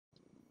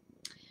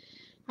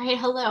All right,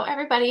 hello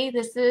everybody.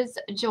 This is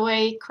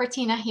Joy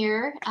Cortina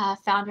here,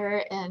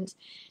 founder and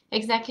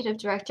executive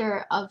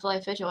director of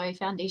Life of Joy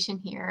Foundation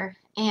here.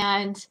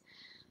 And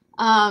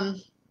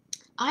um,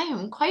 I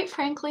am quite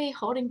frankly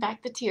holding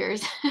back the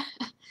tears.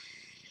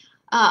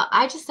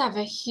 I just have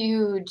a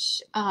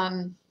huge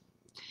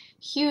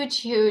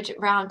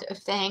round of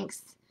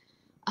thanks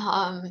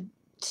um,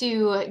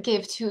 to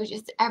give to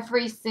just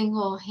every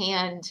single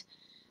hand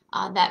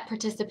that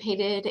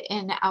participated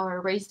in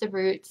our Raise the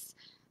Roots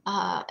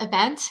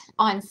event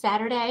on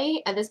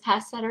Saturday, this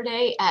past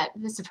Saturday at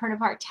the Severna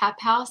Park Tap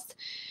House.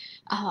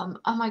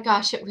 Oh my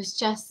gosh, it was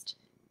just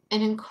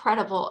an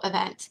incredible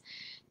event.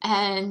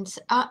 And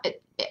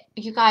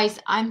you guys,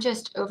 I'm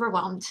just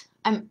overwhelmed.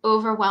 I'm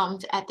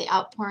overwhelmed at the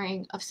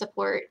outpouring of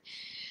support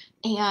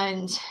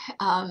and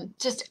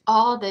just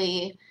all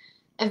the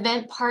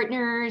event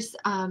partners.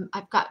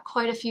 I've got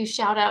quite a few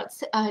shout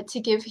outs to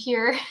give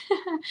here,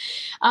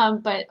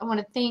 but I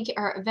want to thank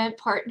our event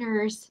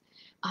partners,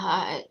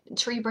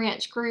 Tree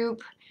Branch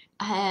Group,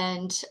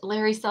 and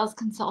Larry Sells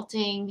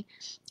Consulting,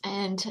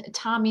 and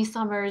Tommy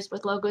Summers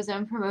with Logo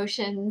Zone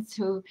Promotions,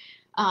 who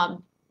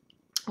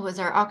was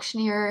our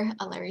auctioneer.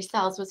 Larry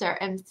Sells was our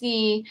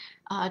MC.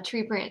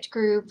 Tree Branch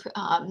Group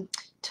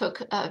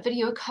took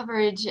video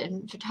coverage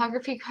and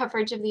photography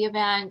coverage of the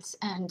event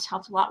and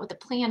helped a lot with the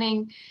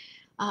planning.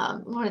 I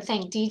want to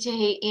thank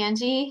DJ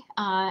Angie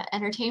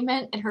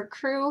Entertainment and her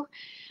crew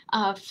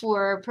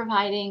for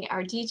providing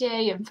our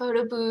DJ and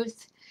photo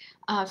booth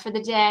for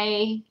the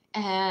day.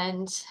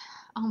 And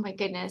oh my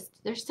goodness,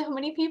 there's so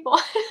many people.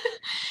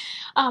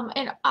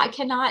 And I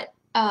cannot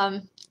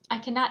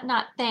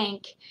not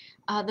thank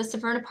the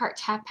Severna Park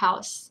Tap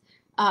House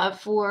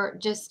for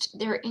just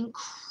their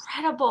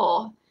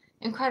incredible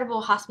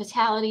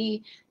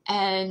hospitality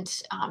and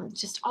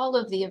just all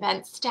of the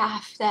event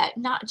staff that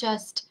not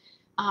just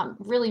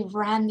really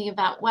ran the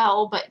event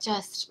well, but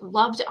just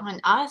loved on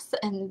us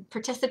and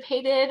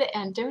participated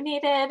and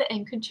donated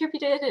and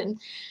contributed and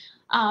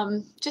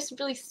just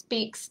really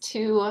speaks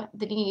to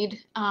the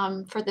need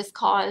for this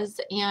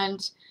cause.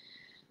 And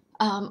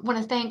want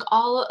to thank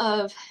all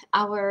of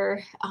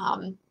our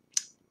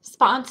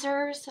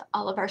sponsors,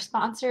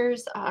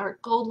 our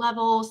gold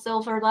level,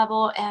 silver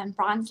level, and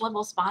bronze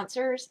level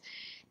sponsors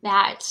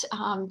that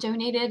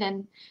donated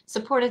and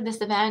supported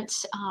this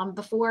event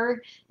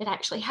before it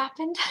actually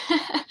happened.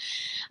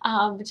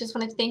 Just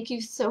want to thank you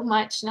so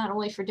much, not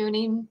only for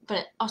donating,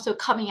 but also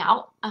coming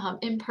out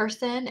in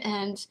person.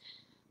 And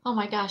oh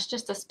my gosh,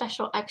 just a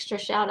special extra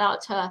shout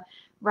out to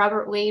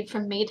Robert Wade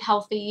from Made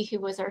Healthy, who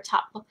was our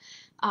top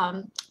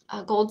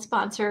gold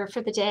sponsor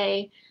for the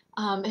day,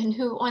 and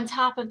who on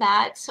top of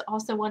that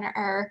also won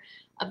our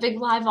a big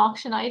live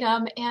auction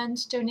item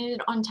and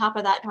donated on top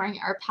of that during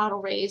our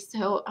paddle raise.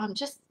 So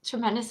just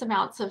tremendous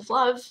amounts of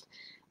love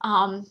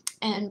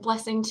and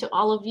blessing to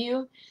all of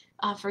you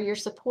for your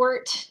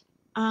support.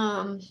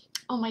 Oh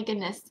my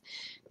goodness.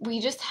 We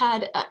just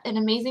had an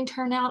amazing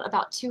turnout,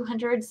 about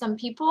 200 some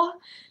people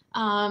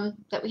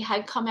that we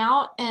had come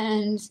out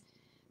and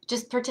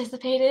just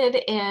participated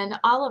in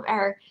all of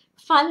our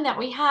fun that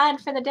we had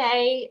for the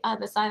day,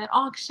 the silent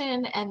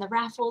auction and the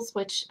raffles,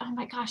 which, oh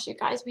my gosh, you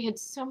guys, we had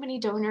so many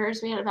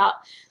donors. We had about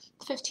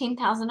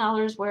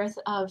 $15,000 worth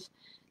of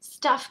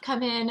stuff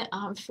come in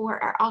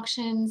for our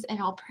auctions and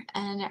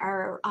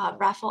our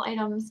raffle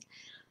items.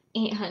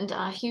 And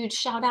a huge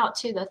shout out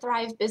to the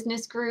Thrive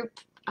Business Group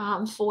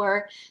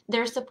for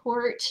their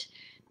support,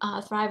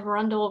 Thrive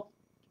Arundel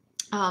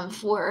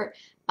for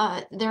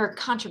their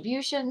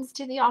contributions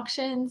to the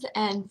auctions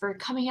and for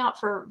coming out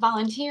for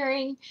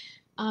volunteering,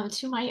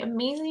 to my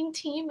amazing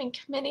team and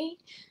committee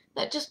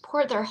that just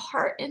poured their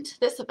heart into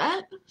this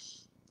event.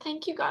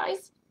 Thank you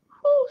guys.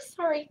 Oh,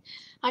 sorry.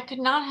 I could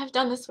not have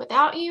done this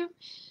without you.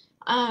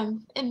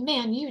 And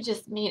man, you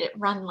just made it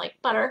run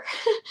like butter,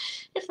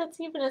 if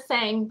that's even a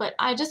saying. But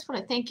I just want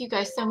to thank you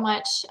guys so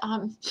much.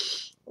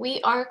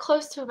 We are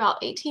close to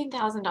about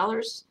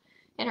 $18,000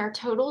 in our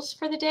totals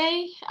for the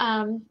day.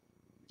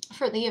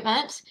 For the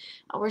event.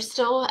 We're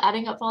still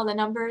adding up all the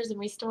numbers and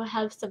we still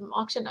have some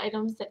auction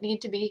items that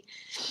need to be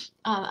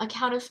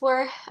accounted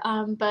for.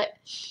 But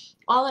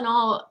all in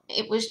all,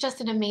 it was just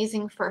an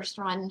amazing first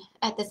run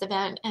at this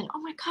event. And oh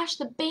my gosh,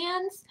 the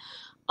bands,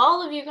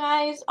 all of you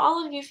guys,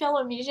 all of you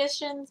fellow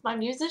musicians, my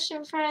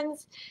musician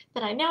friends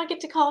that I now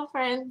get to call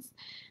friends,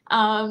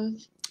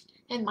 and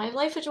my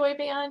Life of Joy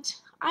band.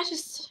 I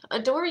just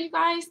adore you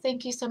guys.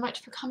 Thank you so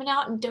much for coming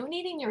out and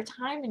donating your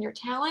time and your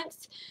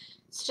talents.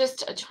 It's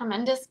just a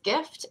tremendous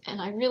gift,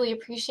 and I really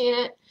appreciate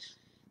it.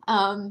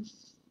 I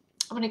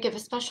want to give a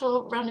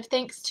special round of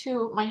thanks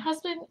to my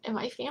husband and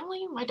my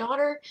family, my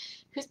daughter,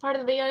 who's part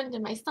of the band,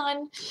 and my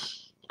son,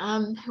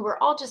 who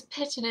are all just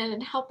pitching in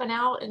and helping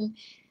out and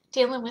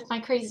dealing with my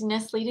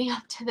craziness leading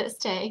up to this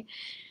day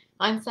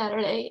on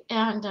Saturday.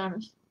 And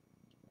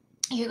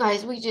you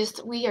guys,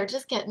 we are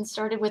just getting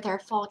started with our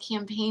fall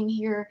campaign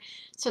here.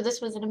 So this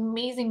was an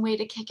amazing way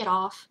to kick it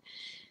off.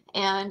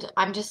 And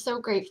I'm just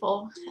so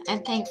grateful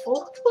and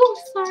thankful.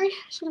 Oh, sorry,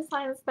 I should have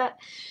silenced that.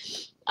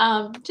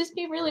 Just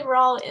be really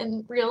raw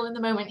and real in the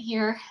moment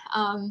here.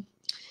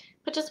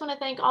 But just want to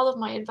thank all of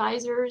my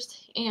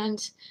advisors and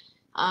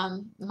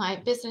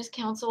my business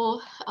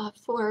counsel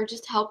for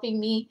just helping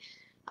me,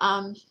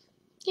 um,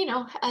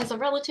 as a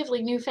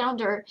relatively new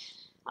founder,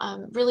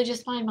 really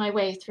just find my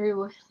way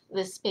through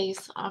this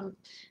space.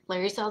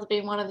 Larry Sells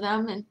being one of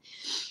them, and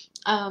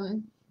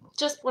um,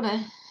 just want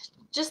to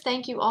just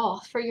thank you all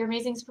for your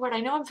amazing support.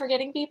 I know I'm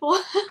forgetting people,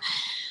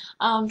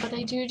 but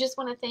I do just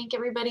want to thank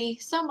everybody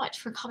so much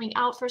for coming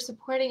out, for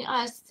supporting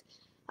us.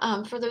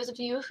 For those of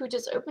you who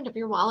just opened up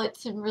your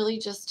wallets and really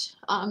just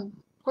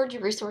poured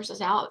your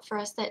resources out for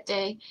us that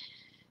day,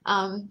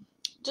 um,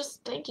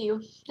 just thank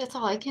you. That's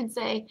all I can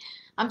say.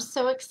 I'm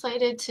so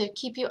excited to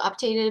keep you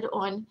updated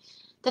on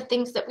the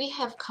things that we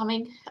have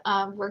coming.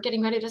 We're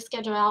getting ready to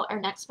schedule out our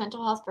next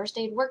mental health first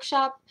aid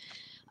workshop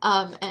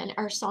and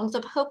our Songs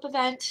of Hope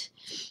event.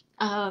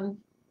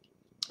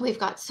 We've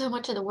got so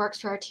much of the works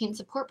for our teen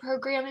support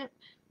program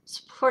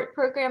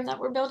that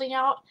we're building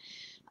out.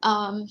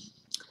 Um,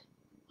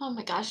 oh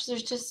my gosh,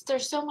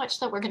 there's so much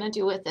that we're gonna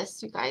do with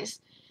this, you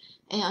guys,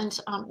 and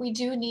we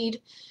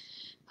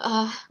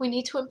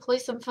need to employ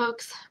some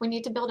folks. We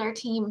need to build our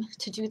team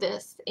to do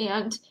this,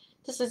 and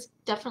this is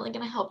definitely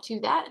going to help do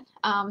that.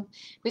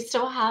 We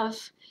still have,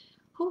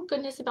 oh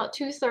goodness, about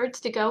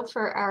 2/3 to go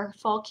for our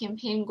fall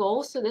campaign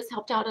goal, so this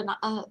helped out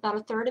about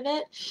a third of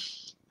it.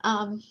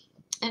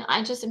 And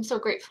I just am so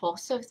grateful.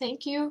 So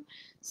thank you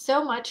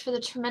so much for the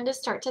tremendous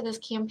start to this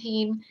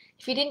campaign.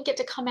 If you didn't get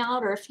to come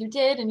out, or if you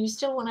did and you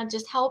still want to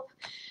just help,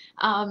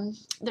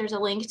 there's a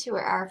link to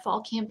our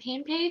fall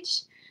campaign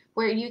page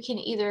where you can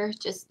either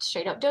just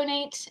straight up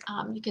donate.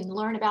 You can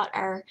learn about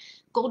our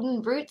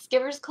Golden Roots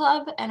Givers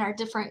Club and our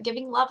different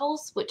giving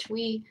levels, which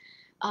we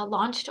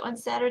launched on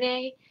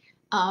Saturday.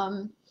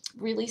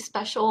 Really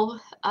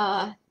special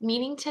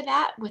meaning to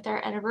that with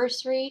our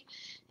anniversary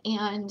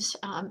and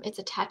its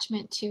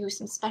attachment to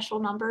some special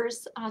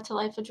numbers to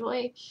Life of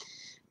Joy.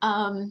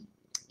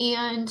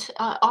 And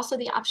also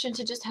the option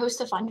to just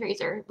host a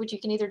fundraiser, which you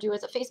can either do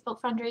as a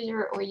Facebook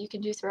fundraiser or you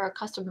can do through our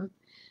custom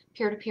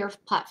peer-to-peer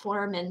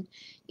platform and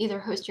either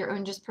host your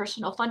own just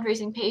personal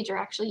fundraising page or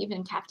actually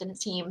even captain a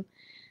team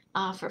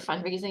for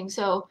fundraising.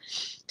 So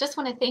just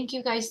want to thank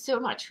you guys so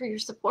much for your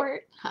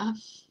support.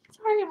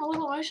 Sorry, I'm a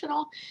little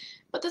emotional,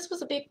 but this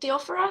was a big deal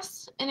for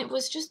us and it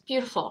was just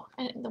beautiful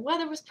and the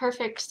weather was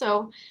perfect.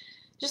 So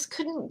just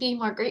couldn't be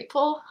more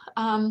grateful.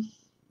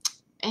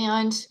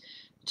 And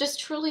just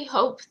truly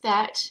hope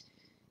that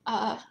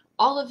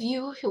all of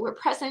you who were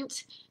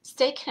present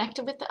stay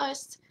connected with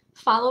us,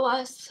 follow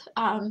us,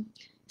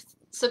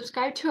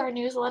 subscribe to our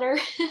newsletter,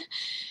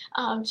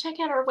 check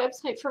out our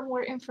website for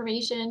more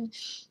information,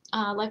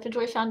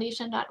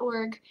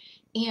 lifeofjoyfoundation.org,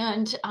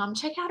 and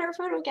check out our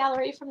photo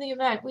gallery from the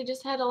event. We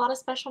just had a lot of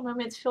special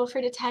moments. Feel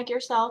free to tag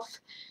yourself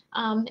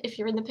if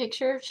you're in the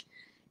pictures,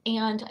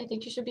 and I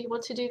think you should be able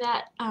to do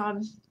that.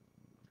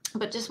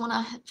 But just want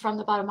to, from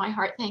the bottom of my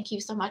heart, thank you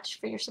so much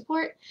for your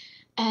support.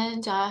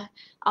 And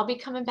I'll be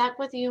coming back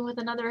with you with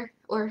another,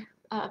 or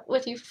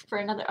with you for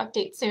another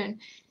update soon.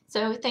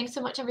 So thanks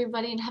so much,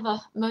 everybody, and have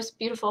a most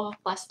beautiful,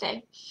 blessed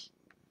day.